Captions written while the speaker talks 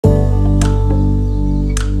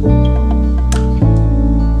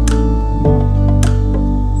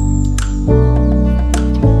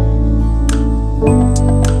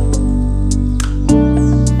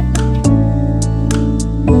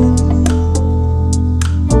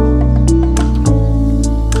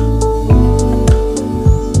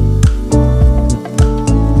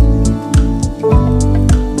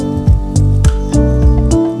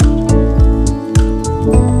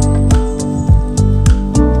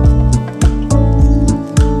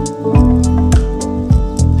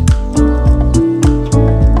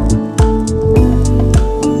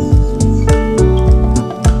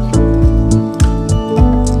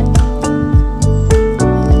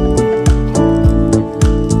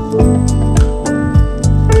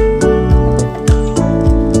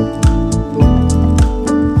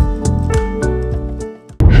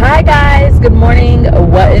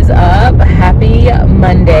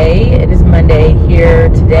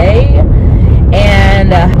today.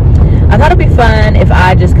 And I thought it'd be fun if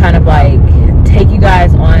I just kind of like take you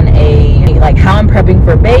guys on like how I'm prepping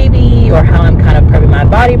for baby, or how I'm kind of prepping my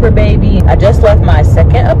body for baby. I just left my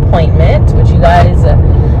second appointment, which you guys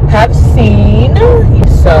have seen.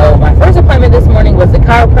 So my first appointment this morning was the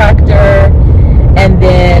chiropractor, and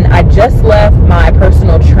then I just left my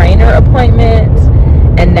personal trainer appointment,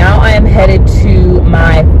 and now I am headed to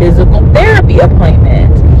my physical therapy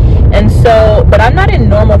appointment. And so, but I'm not in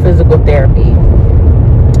normal physical therapy.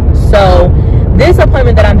 So this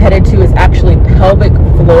appointment that I'm headed to is actually pelvic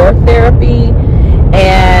floor therapy,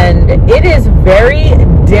 and it is very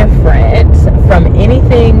different from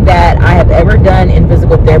anything that I have ever done in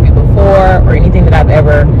physical therapy before, or anything that I've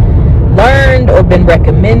ever learned or been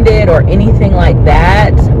recommended or anything like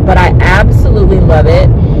that. But I absolutely love it.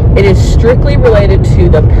 It is strictly related to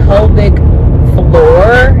the pelvic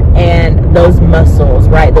floor and those muscles,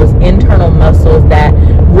 right? Those internal muscles that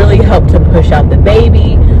really help to push out the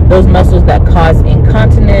baby, those muscles that cause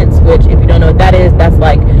incontinence, which if you don't know what that is, that's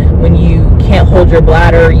like when you can't hold your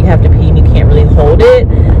bladder, you have to pee and you can't really hold it.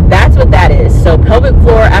 That's what that is. So pelvic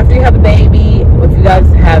floor, after you have a baby, if you guys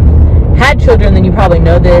have had children, then you probably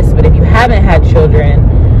know this, but if you haven't had children,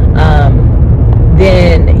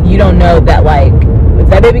 then you don't know that, like, if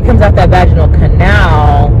that baby comes out that vaginal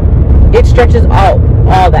canal, it stretches all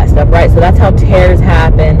that stuff, right? So that's how tears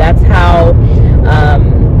happen. That's how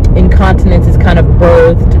incontinence is kind of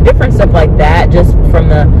birthed, different stuff like that, just from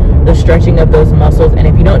the stretching of those muscles. And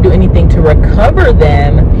if you don't do anything to recover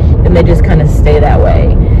them, then they just kind of stay that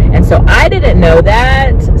way. And so I didn't know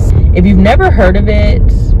that. If you've never heard of it,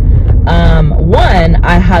 one,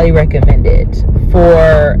 I highly recommend it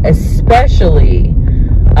for especially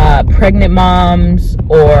pregnant moms,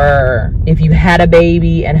 or if you had a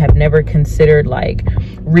baby and have never considered like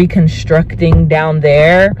reconstructing down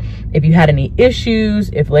there, if you had any issues,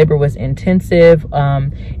 if labor was intensive,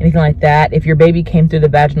 anything like that, if your baby came through the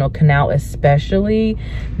vaginal canal especially,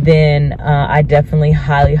 then I definitely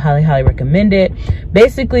highly recommend it.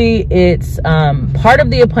 Basically, it's part of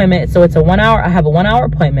the appointment, so it's a 1 hour, I have a 1 hour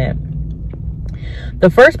appointment. The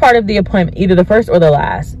first part of the appointment, either the first or the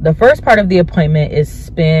last, the first part of the appointment is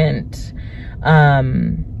spent,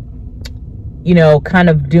 you know, kind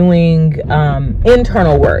of doing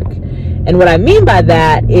internal work. And what I mean by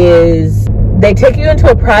that is they take you into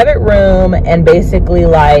a private room and basically,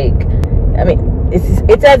 like, I mean,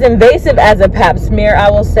 it's as invasive as a pap smear, I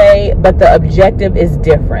will say, but the objective is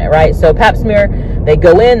different, right? So pap smear, they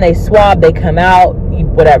go in, they swab, they come out,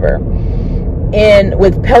 whatever. And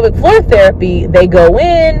with pelvic floor therapy, they go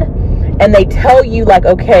in and they tell you, like,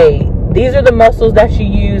 okay, these are the muscles that you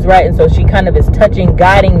use, right? And so she kind of is touching,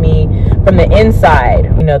 guiding me from the inside.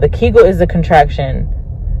 You know, the Kegel is the contraction,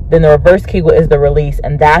 then the reverse Kegel is the release.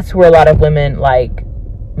 And that's where a lot of women like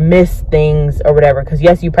miss things or whatever. Because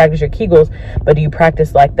yes, you practice your Kegels, but do you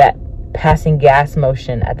practice like that passing gas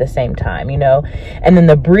motion at the same time, you know? And then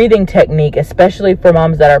the breathing technique, especially for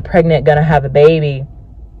moms that are pregnant, gonna have a baby,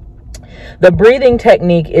 the breathing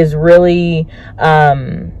technique is really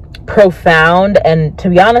profound, and to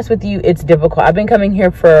be honest with you, it's difficult. I've been coming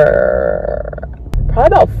here for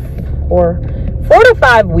probably about 4 to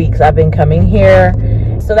 5 weeks. I've been coming here.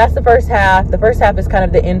 So that's the first half. The first half is kind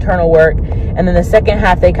of the internal work, and then the second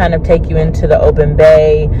half they kind of take you into the open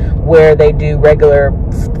bay where they do regular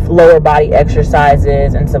lower body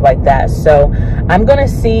exercises and stuff like that. So I'm gonna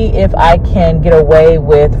see if I can get away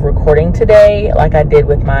with recording today like I did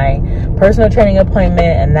with my personal training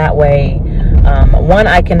appointment, and that way one,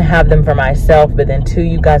 I can have them for myself, but then two,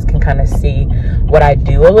 you guys can kind of see what I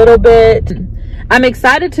do a little bit. I'm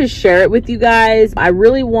excited to share it with you guys. I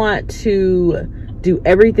really want to do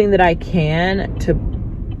everything that I can to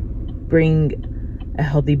bring a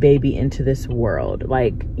healthy baby into this world,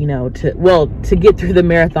 like, you know, to get through the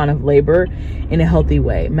marathon of labor in a healthy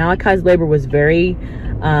way. Malachi's labor was very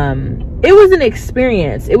it was an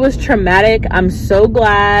experience. It was traumatic. I'm so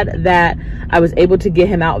glad that I was able to get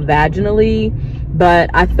him out vaginally,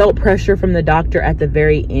 but I felt pressure from the doctor at the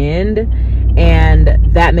very end,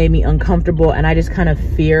 and that made me uncomfortable, and I just kind of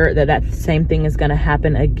fear that that same thing is going to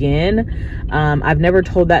happen again. I've never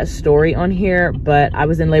told that story on here, but I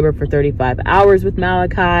was in labor for 35 hours with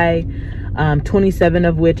Malachi, 27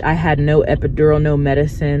 of which I had no epidural, no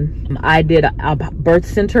medicine. I did a birth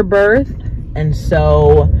center birth, and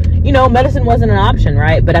so, you know, medicine wasn't an option,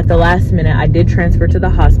 right? But at the last minute, I did transfer to the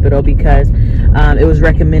hospital because it was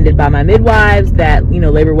recommended by my midwives that, you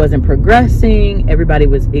know, labor wasn't progressing. Everybody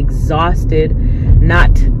was exhausted,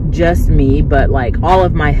 not just me, but like all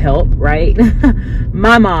of my help, right?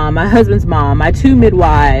 My mom, my husband's mom, my two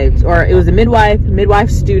midwives, or it was a midwife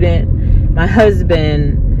student, my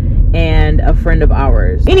husband, and a friend of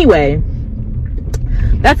ours. Anyway,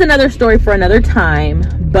 that's another story for another time.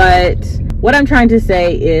 But what I'm trying to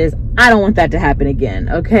say is I don't want that to happen again,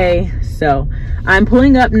 okay? So I'm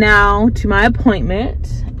pulling up now to my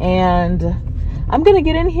appointment, and I'm gonna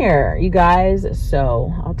get in here, you guys.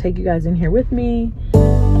 So I'll take you guys in here with me.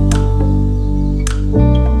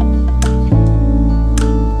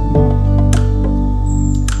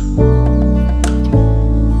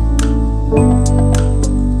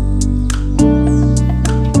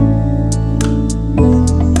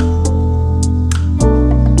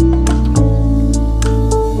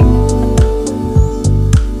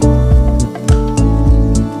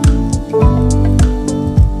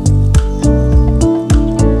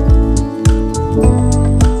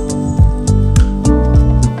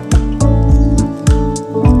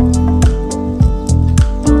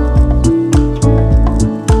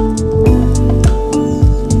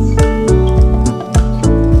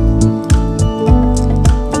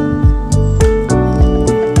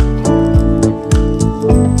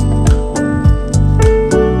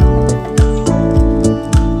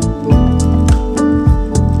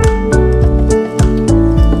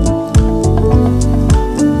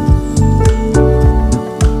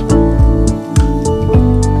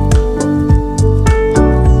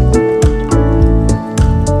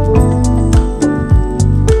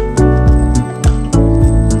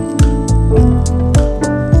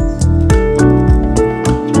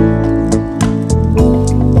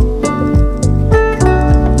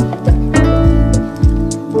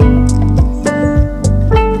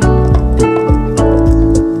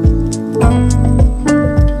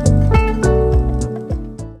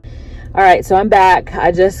 All right, so I'm back.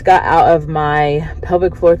 I just got out of my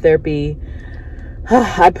pelvic floor therapy.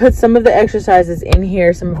 I put some of the exercises in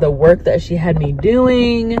here, some of the work that she had me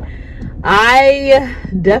doing. I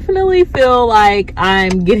definitely feel like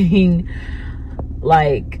I'm getting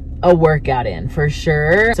like a workout in for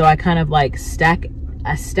sure. So I kind of like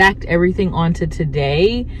stacked everything onto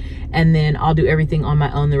today, and then I'll do everything on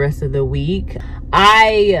my own the rest of the week.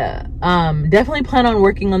 I definitely plan on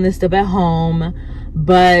working on this stuff at home,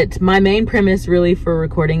 but my main premise really for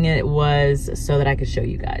recording it was so that I could show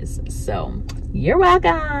you guys. So you're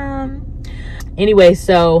welcome. Anyway,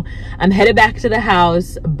 so I'm headed back to the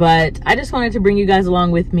house, but I just wanted to bring you guys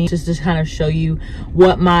along with me just to kind of show you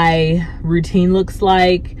what my routine looks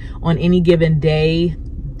like on any given day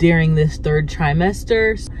during this third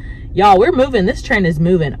trimester. Y'all, we're moving. This train is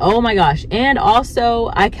moving. Oh my gosh. And also,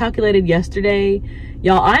 I calculated yesterday,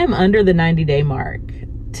 y'all, I am under the 90-day mark.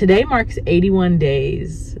 Today marks 81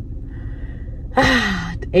 days.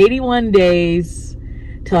 81 days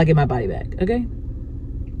till I get my body back, okay?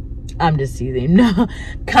 I'm just teasing. No,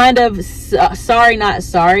 kind of sorry, not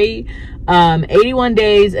sorry. 81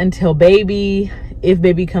 days until baby, if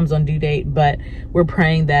baby comes on due date, but we're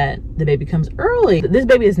praying that the baby comes early. This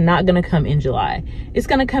baby is not gonna come in July. It's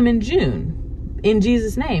gonna come in June, in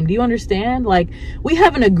Jesus' name. Do you understand? Like, we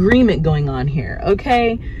have an agreement going on here,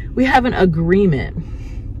 okay? We have an agreement.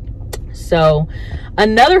 So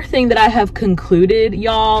another thing that I have concluded,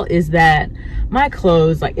 y'all, is that my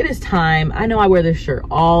clothes, like, it is time. I know I wear this shirt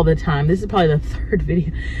all the time. This is probably the third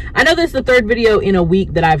video. I know this is the third video in a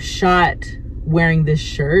week that I've shot wearing this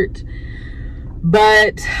shirt,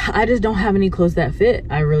 but I just don't have any clothes that fit.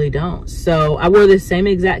 I really don't. So I wore this same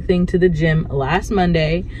exact thing to the gym last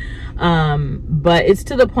Monday. But it's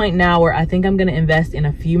to the point now where I think I'm gonna invest in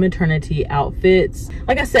a few maternity outfits.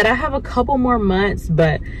 Like I said, I have a couple more months,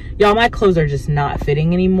 but y'all, my clothes are just not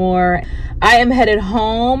fitting anymore. I am headed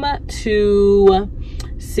home to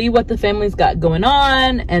see what the family's got going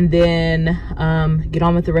on, and then get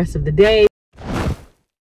on with the rest of the day.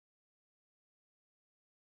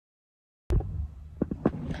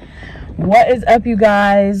 What is up, you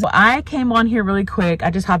guys? I came on here really quick.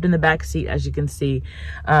 I just hopped in the back seat, as you can see,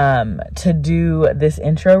 to do this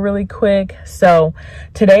intro really quick. So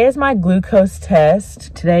today is my glucose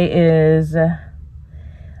test. Today is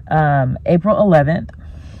April 11th.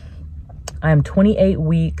 I'm 28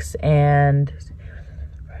 weeks and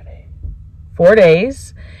 4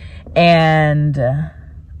 days, and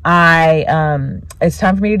it's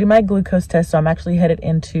time for me to do my glucose test. So I'm actually headed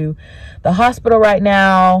into the hospital right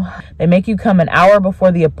now. They make you come an hour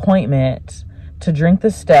before the appointment to drink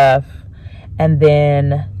the stuff, and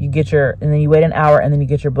then you wait an hour, and then you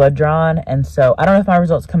get your blood drawn. And so I don't know if my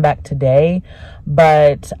results come back today,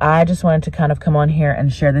 but I just wanted to kind of come on here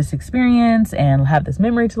and share this experience and have this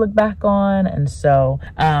memory to look back on. And so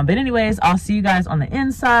but anyways, I'll see you guys on the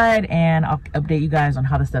inside, and I'll update you guys on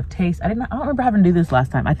how the stuff tastes. I don't remember having to do this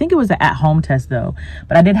last time. I think it was an at-home test though,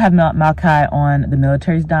 but I did have Malachi on the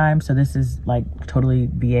military's dime, so this is like totally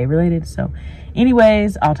BA related. So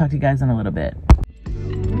anyways, I'll talk to you guys in a little bit.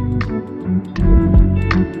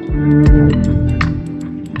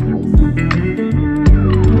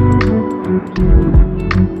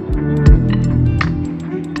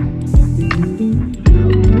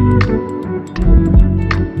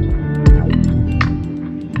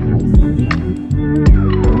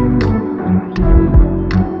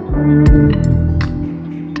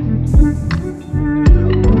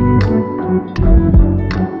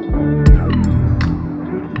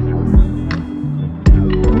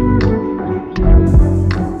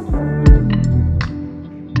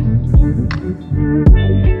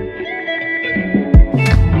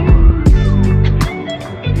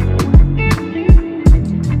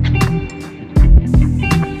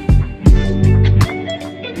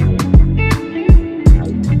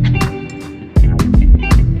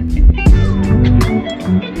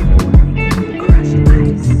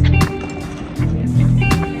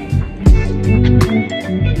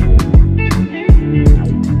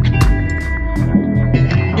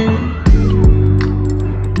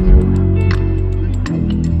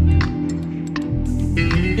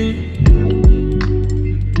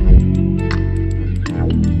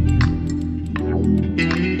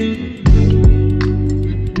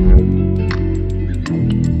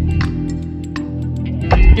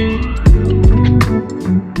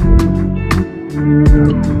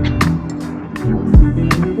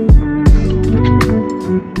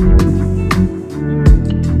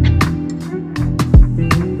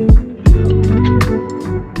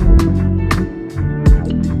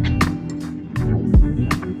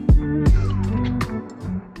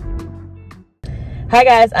 Hi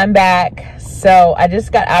guys, I'm back. So I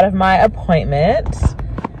just got out of my appointment.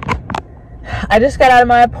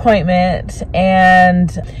 And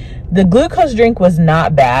the glucose drink was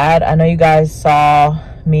not bad. I know you guys saw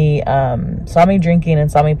me drinking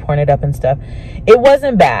and saw me pouring it up and stuff. It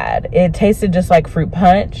wasn't bad. It tasted just like fruit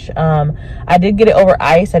punch. I did get it over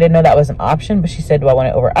ice. I didn't know that was an option, but she said, do I want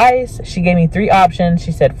it over ice? She gave me 3 options.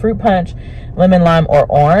 She said fruit punch, lemon lime, or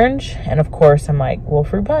orange. And of course I'm like, well,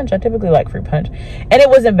 fruit punch, I typically like fruit punch. And it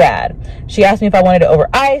wasn't bad. She asked me if I wanted it over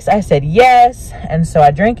ice. I said yes. And so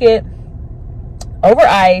I drank it over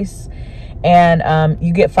ice. And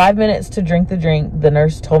you get 5 minutes to drink the drink. The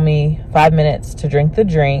nurse told me 5 minutes to drink the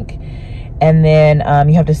drink. And then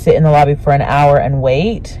you have to sit in the lobby for an hour and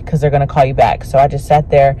wait because they're going to call you back. So I just sat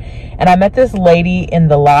there, and I met this lady in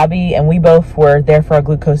the lobby, and we both were there for a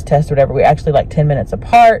glucose test or whatever. We actually like 10 minutes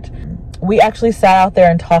apart. We actually sat out there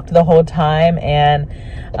and talked the whole time.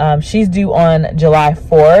 And she's due on July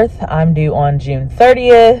 4th. I'm due on June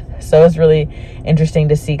 30th. So it was really interesting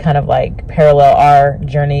to see kind of like parallel our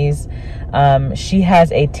journeys. She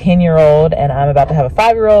has a 10-year-old, and I'm about to have a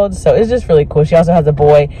 5-year-old. So it's just really cool. She also has a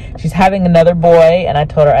boy. She's having another boy. And I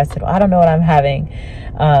told her, I said, well, I don't know what I'm having.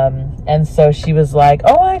 And so she was like,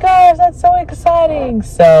 oh my gosh, that's so exciting.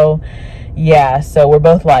 So yeah, so we're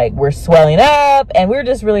both like, we're swelling up, and we were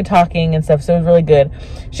just really talking and stuff. So it was really good.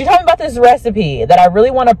 She told me about this recipe that I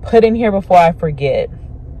really want to put in here before I forget.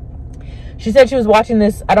 She said she was watching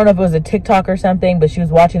this, I don't know if it was a TikTok or something, but she was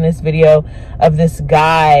watching this video of this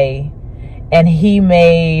guy, and he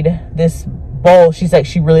made this bowl. She's like,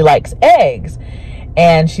 she really likes eggs,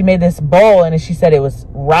 and she made this bowl, and she said it was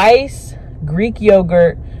rice, Greek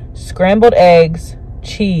yogurt, scrambled eggs,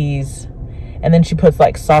 cheese, and then she puts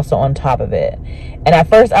like salsa on top of it. And at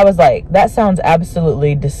first I was like, that sounds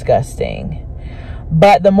absolutely disgusting.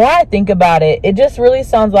 But the more I think about it, it just really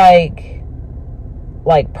sounds like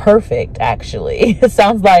perfect, actually. It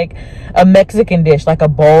sounds like a Mexican dish, like a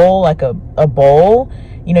bowl, a bowl.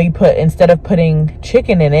 You know, you put, instead of putting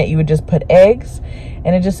chicken in it, you would just put eggs.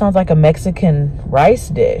 And it just sounds like a Mexican rice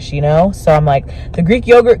dish, you know? So I'm like, the Greek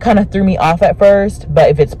yogurt kind of threw me off at first.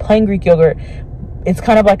 But if it's plain Greek yogurt, it's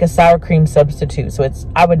kind of like a sour cream substitute. So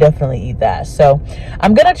I would definitely eat that. So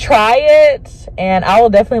I'm going to try it, and I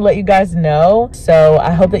will definitely let you guys know. So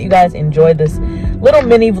I hope that you guys enjoyed this little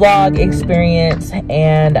mini vlog experience,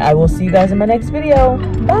 and I will see you guys in my next video.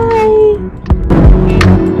 Bye.